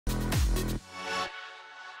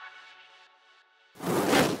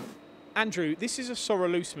Andrew, this is a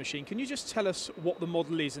Soraluce machine. Can you just tell us what the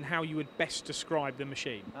model is and how you would best describe the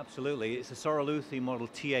machine? Absolutely. It's a Soraluce model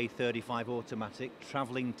TA35 automatic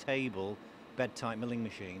travelling table bed-type milling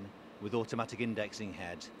machine with automatic indexing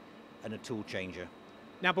head and a tool changer.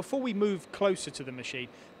 Now, before we move closer to the machine,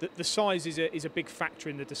 the size is a big factor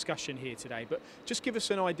in the discussion here today, but just give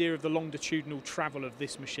us an idea of the longitudinal travel of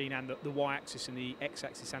this machine and the Y-axis and the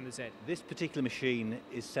X-axis and the Z. This particular machine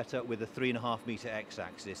is set up with a 3.5 metre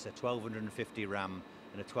X-axis, a 1250 RAM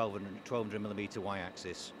and a 1200 millimetre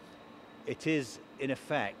Y-axis. It is, in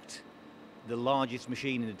effect, the largest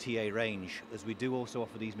machine in the TA range, as we do also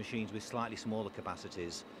offer these machines with slightly smaller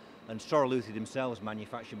capacities. And Soraluce themselves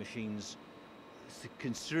manufacture machines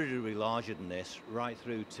considerably larger than this, right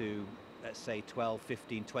through to, let's say, 12,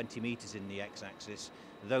 15, 20 metres in the X-axis.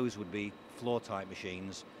 Those would be floor-type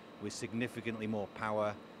machines with significantly more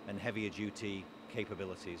power and heavier duty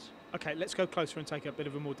capabilities. Okay, let's go closer and take a bit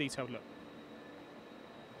of a more detailed look.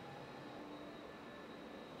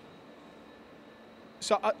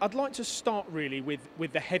 So I'd like to start really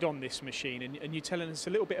with the head on this machine and you telling us a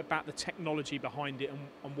little bit about the technology behind it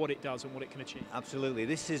and what it does and what it can achieve. Absolutely.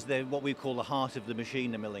 This is what we call the heart of the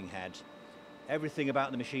machine, the milling head. Everything about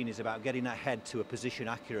the machine is about getting that head to a position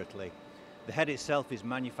accurately. The head itself is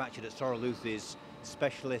manufactured at Soraluce's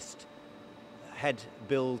specialist head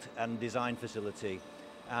build and design facility.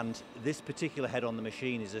 And this particular head on the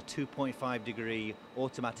machine is a 2.5 degree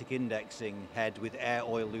automatic indexing head with air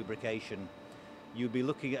oil lubrication. You'll be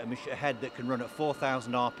looking at a head that can run at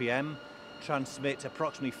 4,000 RPM, transmit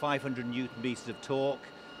approximately 500 Newton meters of torque,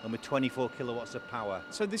 and with 24 kilowatts of power.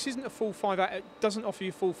 So this isn't a full it doesn't offer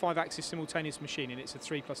you full 5-axis simultaneous machine, and it's a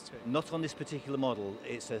 3+2. Not on this particular model.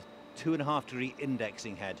 It's a 2.5 degree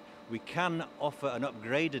indexing head. We can offer an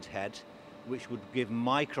upgraded head, which would give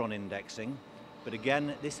micron indexing, but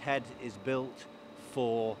again, this head is built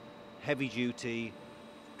for heavy duty,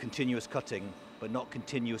 continuous cutting, but not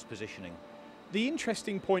continuous positioning. The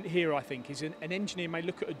interesting point here, I think, is an engineer may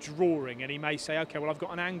look at a drawing and he may say, okay, well, I've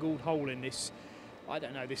got an angled hole in this, I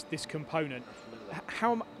don't know, this component.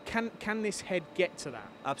 How can this head get to that?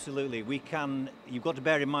 Absolutely, we can. You've got to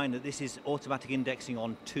bear in mind that this is automatic indexing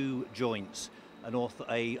on two joints, an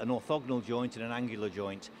orthogonal joint and an angular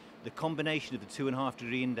joint. The combination of the 2.5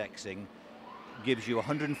 degree indexing gives you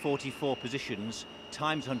 144 positions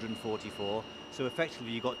times 144, so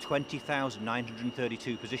effectively you've got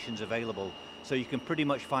 20,932 positions available. So you can pretty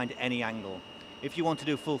much find any angle. If you want to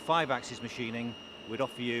do full 5-axis machining, we'd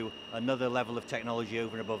offer you another level of technology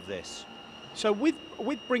over and above this. So with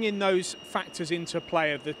bringing those factors into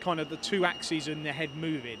play of the kind of the two axes and the head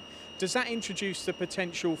moving, does that introduce the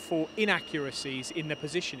potential for inaccuracies in the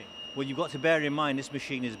positioning? Well, you've got to bear in mind this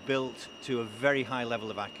machine is built to a very high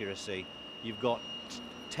level of accuracy. You've got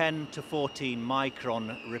 10 to 14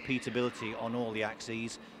 micron repeatability on all the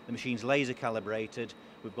axes. The machine's laser calibrated.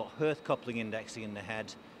 We've got Hertz coupling indexing in the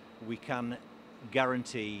head. We can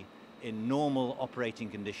guarantee in normal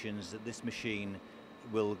operating conditions that this machine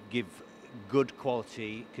will give good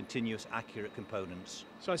quality, continuous, accurate components.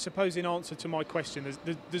 So I suppose in answer to my question,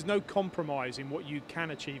 there's no compromise in what you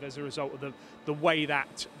can achieve as a result of the way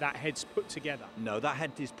that head's put together? No, that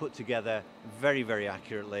head is put together very, very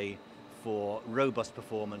accurately for robust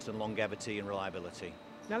performance and longevity and reliability.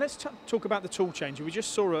 Now let's talk about the tool change. We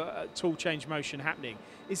just saw a tool change motion happening.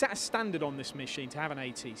 Is that a standard on this machine to have an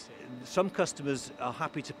ATC? Some customers are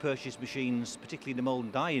happy to purchase machines, particularly in the mould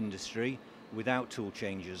and die industry, without tool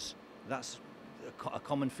changes. That's a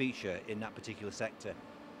common feature in that particular sector.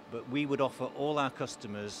 But we would offer all our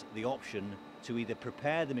customers the option to either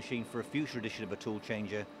prepare the machine for a future edition of a tool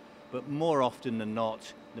changer, but more often than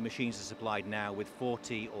not, the machines are supplied now with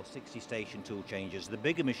 40 or 60 station tool changers. The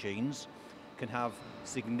bigger machines can have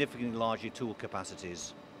significantly larger tool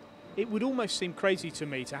capacities. It would almost seem crazy to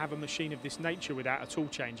me to have a machine of this nature without a tool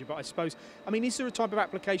changer, but I suppose, I mean, is there a type of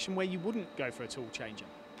application where you wouldn't go for a tool changer?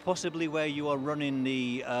 Possibly where you are running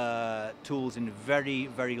the tools in very,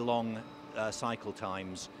 very long cycle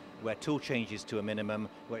times, where tool change is to a minimum,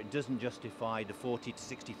 where it doesn't justify the 40 to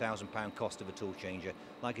 60,000 pound cost of a tool changer.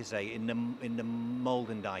 Like I say, in the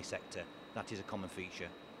mould and die sector, that is a common feature.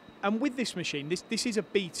 And with this machine, this is a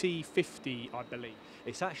BT50, I believe.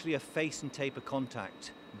 It's actually a face and taper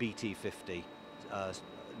contact BT50.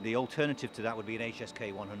 The alternative to that would be an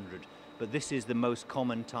HSK 100, but this is the most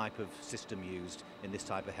common type of system used in this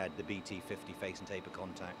type of head, the BT50 face and taper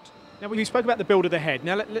contact. Now we spoke about the build of the head.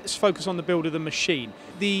 Now let's focus on the build of the machine.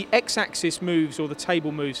 The X-axis moves, or the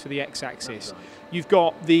table moves for the X-axis. Right. You've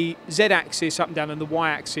got the Z-axis up and down and the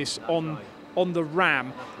Y-axis on the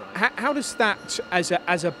RAM. How does that, as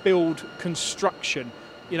a build construction,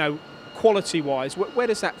 quality-wise, where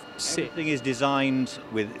does that sit? Everything is designed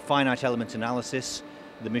with finite element analysis.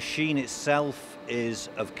 The machine itself is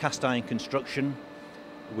of cast iron construction,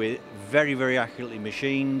 with very, very accurately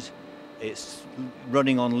machined. It's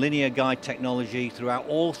running on linear guide technology throughout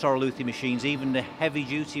all Soraluce machines, even the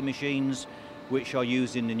heavy-duty machines which are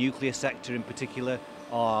used in the nuclear sector in particular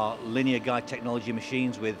are linear guide technology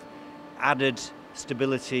machines with added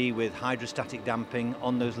stability with hydrostatic damping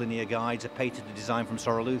on those linear guides, a patented design from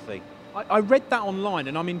Soraluce. I read that online,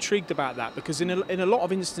 and I'm intrigued about that, because in a lot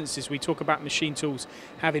of instances we talk about machine tools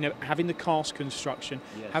having the cast construction,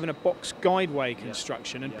 Yes. having a box guideway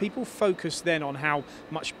construction, and people focus then on how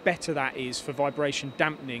much better that is for vibration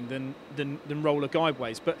dampening than roller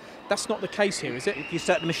guideways. But that's not the case here, is it? If you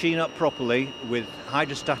set the machine up properly with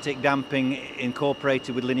hydrostatic damping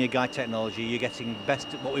incorporated with linear guide technology, you're getting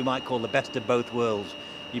what we might call the best of both worlds.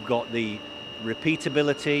 You've got the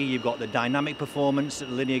repeatability, you've got the dynamic performance that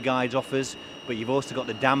the linear guides offers, but you've also got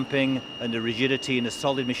the damping and the rigidity and the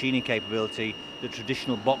solid machining capability that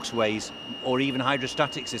traditional boxways or even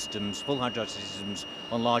hydrostatic systems, full hydrostatic systems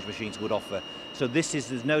on large machines would offer. So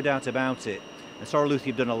there's no doubt about it. And Soraluce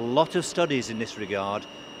have done a lot of studies in this regard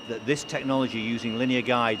that this technology using linear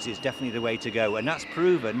guides is definitely the way to go, and that's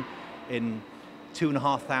proven in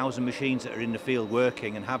 2,500 machines that are in the field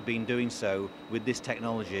working and have been doing so with this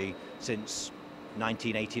technology since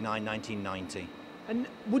 1989, 1990. And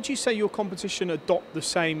would you say your competition adopt the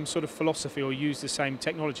same sort of philosophy or use the same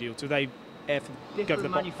technology, or do they go for the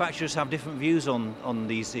Different manufacturers have different views on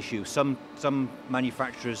these issues. Some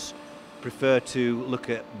manufacturers prefer to look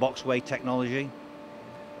at boxway technology.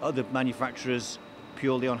 Other manufacturers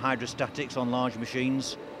purely on hydrostatics on large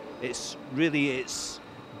machines. It's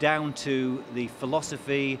down to the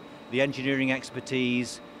philosophy, the engineering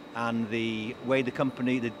expertise, and the way the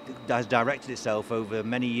company that has directed itself over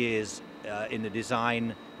many years in the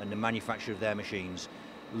design and the manufacture of their machines.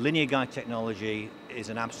 Linear guide technology is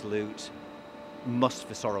an absolute must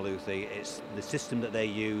for Soraluce. It's the system that they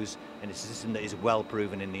use, and it's a system that is well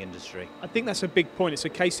proven in the industry. I think that's a big point. It's a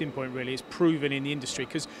case in point, really. It's proven in the industry,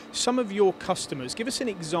 because some of your customers, give us an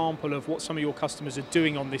example of what some of your customers are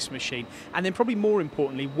doing on this machine, and then probably more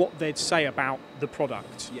importantly, what they'd say about the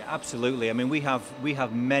product. Yeah, absolutely. I mean, we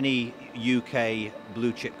have many UK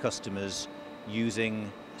blue chip customers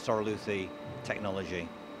using Soraluce technology.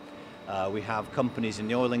 We have companies in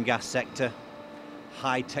the oil and gas sector,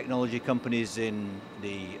 high technology companies in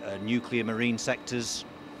the nuclear marine sectors.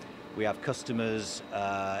 We have customers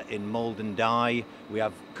in mould and dye. We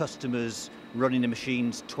have customers running the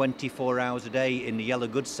machines 24 hours a day in the yellow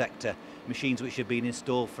goods sector, machines which have been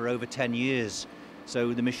installed for over 10 years.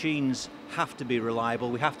 So the machines have to be reliable.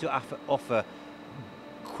 We have to offer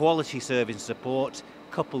quality service and support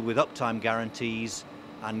coupled with uptime guarantees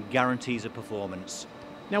and guarantees of performance.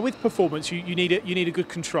 Now, with performance, you need a good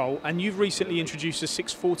control, and you've recently introduced a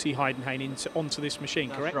 640 Heidenhain onto this machine,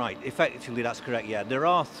 correct? That's right. Effectively, that's correct. Yeah, there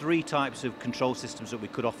are three types of control systems that we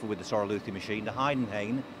could offer with the Soraluce machine. The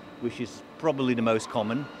Heidenhain, which is probably the most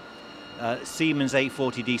common, Siemens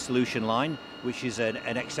 840D solution line, which is an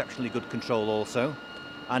exceptionally good control also,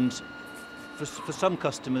 and for some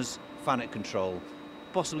customers, Fanuc control,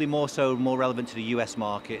 possibly more relevant to the US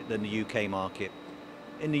market than the UK market.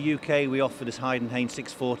 In the UK, we offer this Heidenhain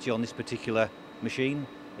 640 on this particular machine.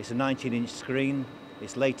 It's a 19-inch screen.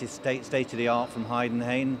 It's latest state-of-the-art from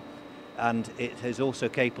Heidenhain, and it is also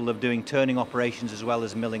capable of doing turning operations as well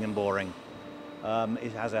as milling and boring.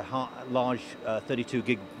 It has a large 32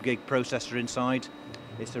 gig processor inside.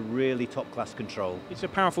 It's a really top-class control. It's a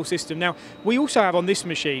powerful system. Now, we also have on this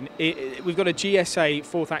machine, we've got a GSA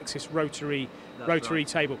fourth axis rotary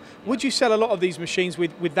table. Yeah. Would you sell a lot of these machines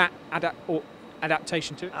with that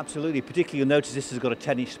adaptation to it? Absolutely. Particularly, you'll notice this has got a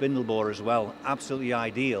 10-inch spindle bore as well. Absolutely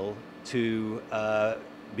ideal to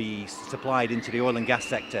be supplied into the oil and gas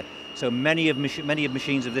sector. So many of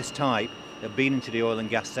machines of this type have been into the oil and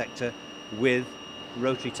gas sector with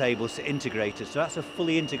rotary tables integrated. So that's a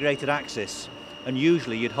fully integrated axis, and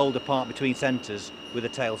usually you'd hold a part between centres with a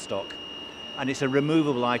tailstock. And it's a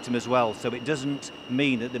removable item as well, so it doesn't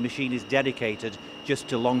mean that the machine is dedicated just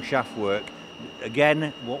to long shaft work.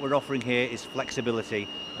 Again, what we're offering here is flexibility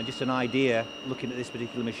and just an idea, looking at this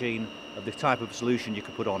particular machine, of the type of solution you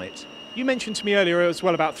could put on it. You mentioned to me earlier as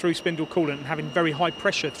well about through spindle coolant and having very high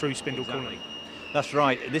pressure through spindle coolant. That's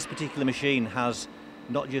right. This particular machine has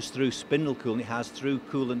not just through spindle coolant, it has through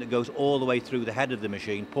coolant that goes all the way through the head of the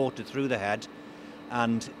machine, ported through the head,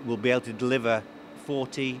 and will be able to deliver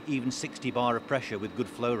 40, even 60 bar of pressure with good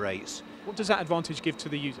flow rates. What does that advantage give to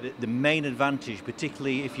the user? The main advantage,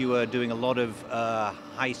 particularly if you are doing a lot of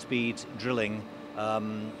high-speed drilling,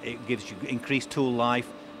 it gives you increased tool life,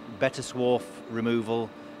 better swarf removal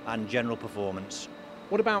and general performance.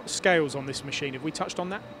 What about scales on this machine? Have we touched on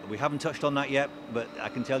that? We haven't touched on that yet, but I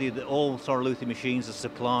can tell you that all Soraluce machines are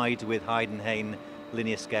supplied with Heidenhain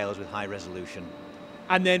linear scales with high resolution.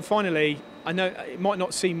 And then finally, I know it might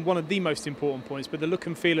not seem one of the most important points, but the look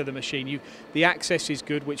and feel of the machine, the access is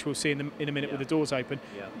good, which we'll see in a minute with the doors open.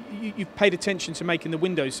 Yeah. You've paid attention to making the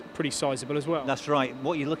windows pretty sizable as well. That's right.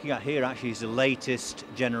 What you're looking at here actually is the latest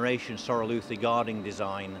generation Soraluce guarding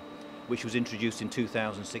design, which was introduced in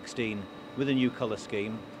 2016 with a new colour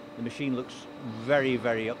scheme. The machine looks very,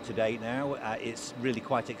 very up to date now. It's really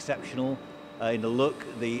quite exceptional in the look.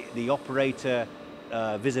 The operator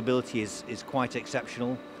visibility is quite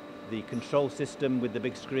exceptional. The control system with the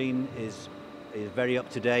big screen is very up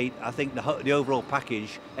to date. I think the overall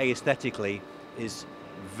package, aesthetically, is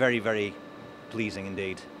very, very pleasing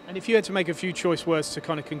indeed. And if you had to make a few choice words to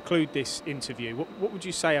kind of conclude this interview, what would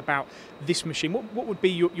you say about this machine? What would be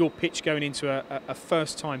your pitch going into a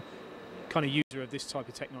first-time kind of user of this type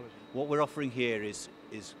of technology? What we're offering here is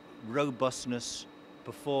robustness,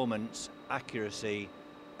 performance, accuracy,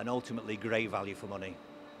 and ultimately great value for money.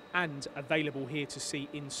 And available here to see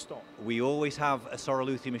in stock. We always have a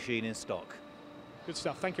Soraluce machine in stock. Good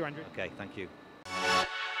stuff. Thank you, Andrew. Okay, thank you.